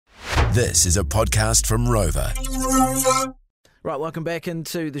This is a podcast from Rover. Right, welcome back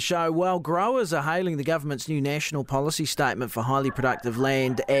into the show. Well, growers are hailing the government's new national policy statement for highly productive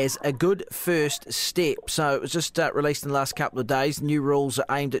land as a good first step. So it was just released in the last couple of days. New rules are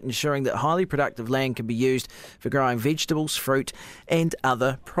aimed at ensuring that highly productive land can be used for growing vegetables, fruit and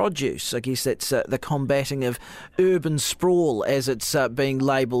other produce. I guess that's the combating of urban sprawl as it's being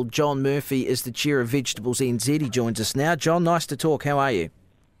labelled. John Murphy is the chair of Vegetables NZ. He joins us now. John, nice to talk. How are you?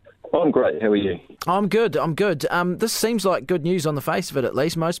 I'm great. How are you? I'm good. This seems like good news on the face of it, at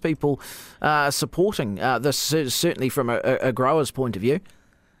least. Most people are supporting this, certainly from a grower's point of view.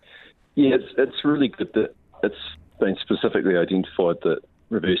 Yeah, it's really good that it's been specifically identified that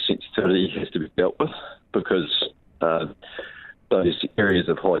reverse sensitivity has to be dealt with, because those areas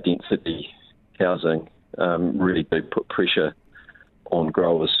of high density housing really do put pressure on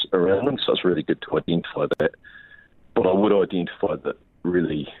growers around them. So it's really good to identify that. But I would identify that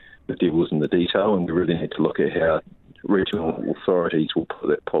really the devil's in the detail, and we really need to look at how regional authorities will put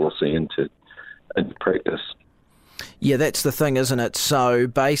that policy into practice. Yeah, that's the thing, isn't it? So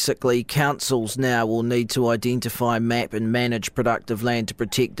basically, councils now will need to identify, map and manage productive land to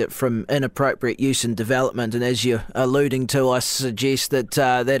protect it from inappropriate use and development. And as you're alluding to, I suggest that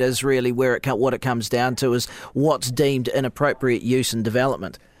that is really where what it comes down to is what's deemed inappropriate use and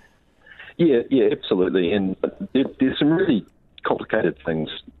development. Yeah, absolutely. And there's some really complicated things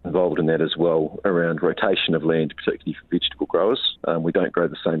involved in that as well, around rotation of land, particularly for vegetable growers. We don't grow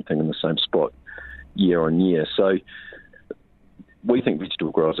the same thing in the same spot year on year. So we think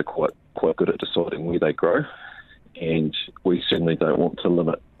vegetable growers are quite good at deciding where they grow, and we certainly don't want to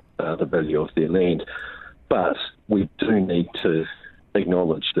limit the value of their land. But we do need to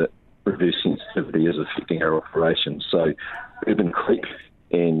acknowledge that reverse sensitivity is affecting our operations. So urban creep,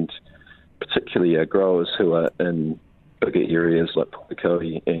 and particularly our growers who are in bigger areas like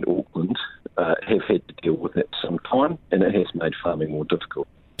Pukekohe and Auckland have had to deal with that for some time, and it has made farming more difficult.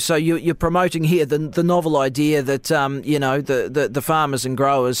 So you're promoting here the novel idea that the farmers and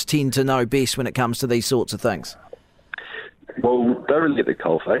growers tend to know best when it comes to these sorts of things. Well, they really at the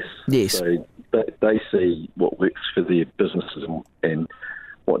coalface. Yes. So they see what works for their businesses and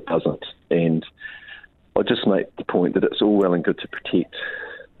what doesn't. And I just make the point that it's all well and good to protect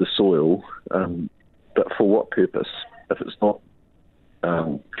the soil, but for what purpose? If it's not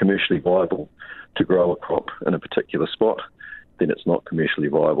commercially viable to grow a crop in a particular spot, then it's not commercially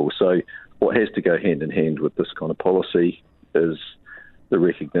viable. So what has to go hand in hand with this kind of policy is the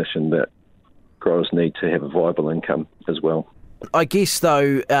recognition that growers need to have a viable income as well. I guess,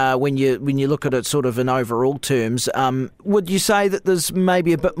 though, when you look at it sort of in overall terms, would you say that there's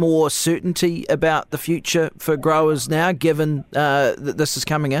maybe a bit more certainty about the future for growers now, given that this is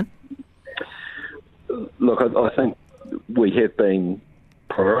coming in? Look, I think we have been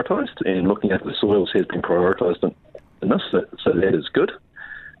prioritised, and looking at the soils has been prioritised in this, so that is good.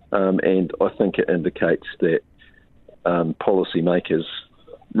 And I think it indicates that policymakers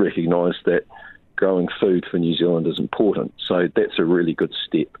recognise that growing food for New Zealand is important. So that's a really good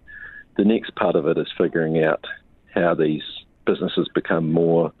step. The next part of it is figuring out how these businesses become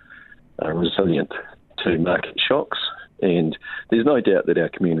more resilient to market shocks. And there's no doubt that our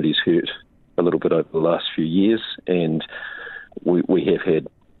community's hurt a little bit over the last few years, and we have had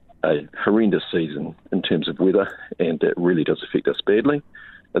a horrendous season in terms of weather, and that really does affect us badly,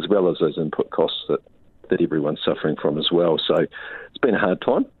 as well as those input costs that everyone's suffering from as well. So it's been a hard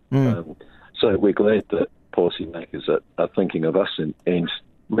time. So we're glad that policymakers are thinking of us and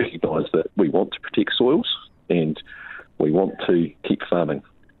recognise that we want to protect soils and we want to keep farming.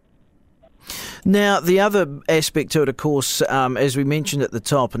 Now, the other aspect to it, of course, as we mentioned at the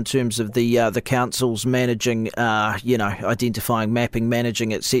top, in terms of the councils managing, identifying, mapping,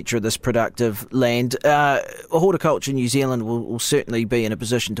 managing, etc., this productive land, Horticulture New Zealand will certainly be in a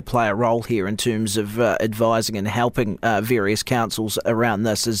position to play a role here in terms of advising and helping various councils around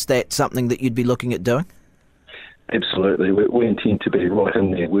this. Is that something that you'd be looking at doing? Absolutely. We intend to be right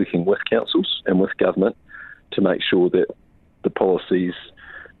in there working with councils and with government to make sure that the policies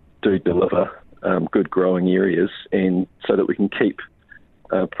do deliver good growing areas, and so that we can keep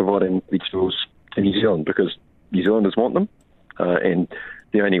providing vegetables to New Zealand, because New Zealanders want them, and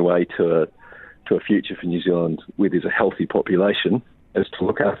the only way to a future for New Zealand where there's a healthy population is to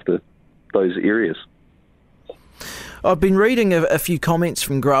look after those areas. I've been reading a few comments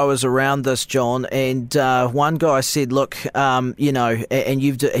from growers around this, John, and one guy said, look, and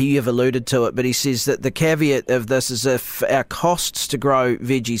you've alluded to it, but he says that the caveat of this is if our costs to grow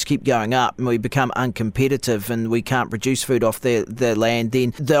veggies keep going up and we become uncompetitive and we can't produce food off their land,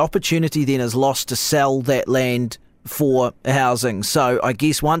 then the opportunity then is lost to sell that land for housing. So I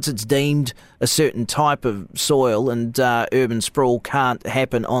guess once it's deemed a certain type of soil and urban sprawl can't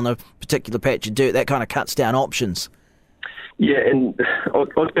happen on a particular patch of dirt, that kind of cuts down options. Yeah, and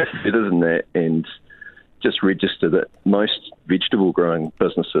I'd go further than that and just register that most vegetable growing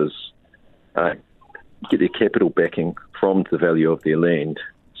businesses get their capital backing from the value of their land.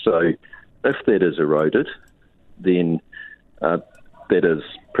 So if that is eroded, then that is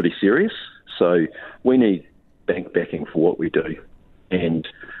pretty serious. So we need bank backing for what we do. And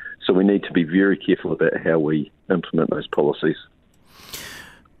so we need to be very careful about how we implement those policies.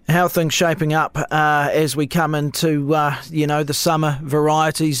 How are things shaping up as we come into, the summer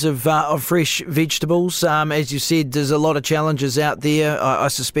varieties of fresh vegetables? As you said, there's a lot of challenges out there. I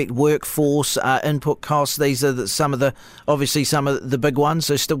suspect workforce, input costs, these are some of the big ones.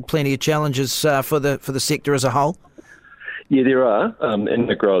 There's still plenty of challenges for the sector as a whole. Yeah, there are, and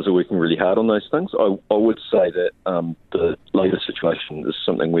the growers are working really hard on those things. I would say that the labour situation is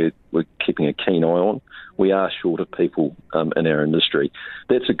something we're keeping a keen eye on. We are short of people in our industry.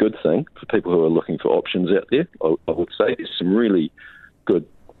 That's a good thing for people who are looking for options out there. I would say there's some really good,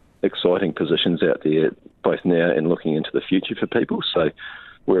 exciting positions out there, both now and looking into the future for people. So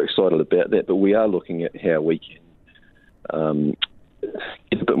we're excited about that, but we are looking at how we can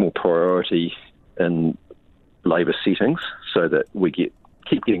get a bit more priority in labour settings so that we keep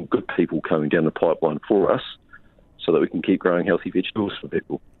getting good people coming down the pipeline for us so that we can keep growing healthy vegetables for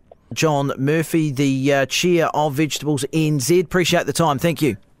people. John Murphy, the Chair of Vegetables NZ. Appreciate the time. Thank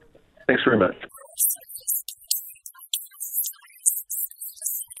you. Thanks very much.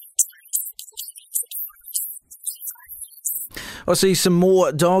 I see some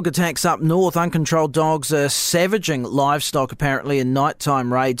more dog attacks up north. Uncontrolled dogs are savaging livestock apparently in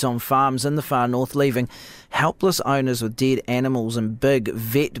nighttime raids on farms in the far north, leaving helpless owners with dead animals and big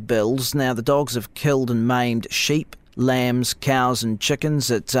vet bills. Now, the dogs have killed and maimed sheep, lambs, cows and chickens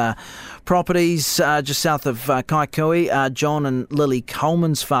at properties just south of Kaikoui. John and Lily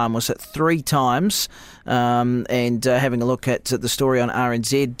Coleman's farm was hit 3 times. And having a look at the story on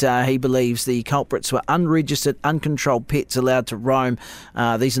RNZ, he believes the culprits were unregistered, uncontrolled pets allowed to roam.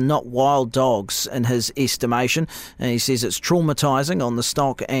 These are not wild dogs in his estimation. And he says it's traumatising on the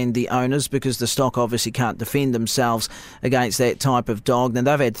stock and the owners because the stock obviously can't defend themselves against that type of dog. Now,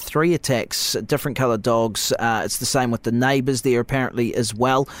 they've had 3 attacks, different coloured dogs. It's the same with the neighbours there apparently as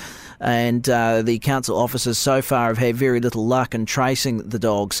well. And the council officers so far have had very little luck in tracing the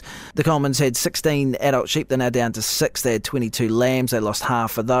dogs. The Colemans had 16 adult sheep, they're now down to 6. They had 22 lambs, they lost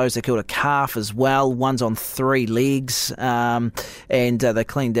half of those. They killed a calf as well, one's on 3 legs, and they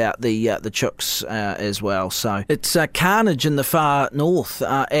cleaned out the chooks as well. So it's carnage in the far north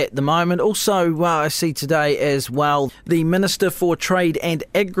at the moment. Also, I see today as well, the Minister for Trade and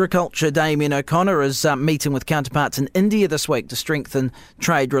Agriculture, Damien O'Connor, is meeting with counterparts in India this week to strengthen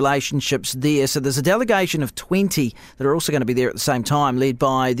trade relationships there. So there's a delegation of 20 that are also going to be there at the same time, led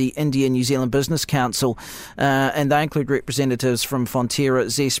by the India-New Zealand Business Council, and they include representatives from Fonterra,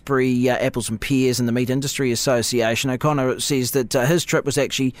 Zespri, Apples and Pears and the Meat Industry Association. O'Connor says that his trip was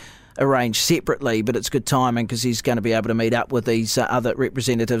actually arranged separately, but it's good timing because he's going to be able to meet up with these other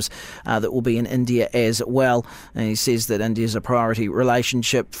representatives that will be in India as well. And he says that India is a priority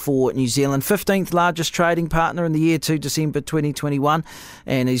relationship for New Zealand, 15th largest trading partner in the year to December 2021,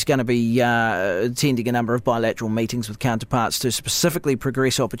 and he's going to be attending a number of bilateral meetings with counterparts to specifically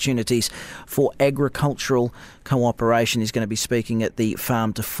progress opportunities for agricultural cooperation. He's going to be speaking at the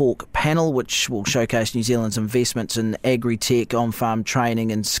Farm to Fork panel, which will showcase New Zealand's investments in agri-tech, on-farm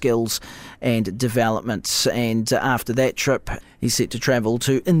training and skills and developments. And after that trip, he's set to travel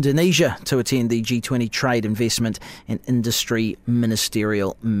to Indonesia to attend the G20 Trade, Investment and Industry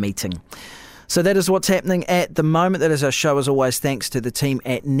Ministerial meeting. So that is what's happening at the moment. That is our show, as always, thanks to the team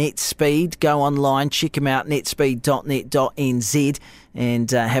at NetSpeed. Go online, check them out, netspeed.net.nz,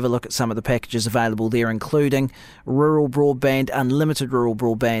 and have a look at some of the packages available there, including rural broadband, unlimited rural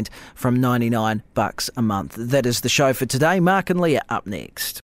broadband from $99 a month. That is the show for today. Mark and Leah up next.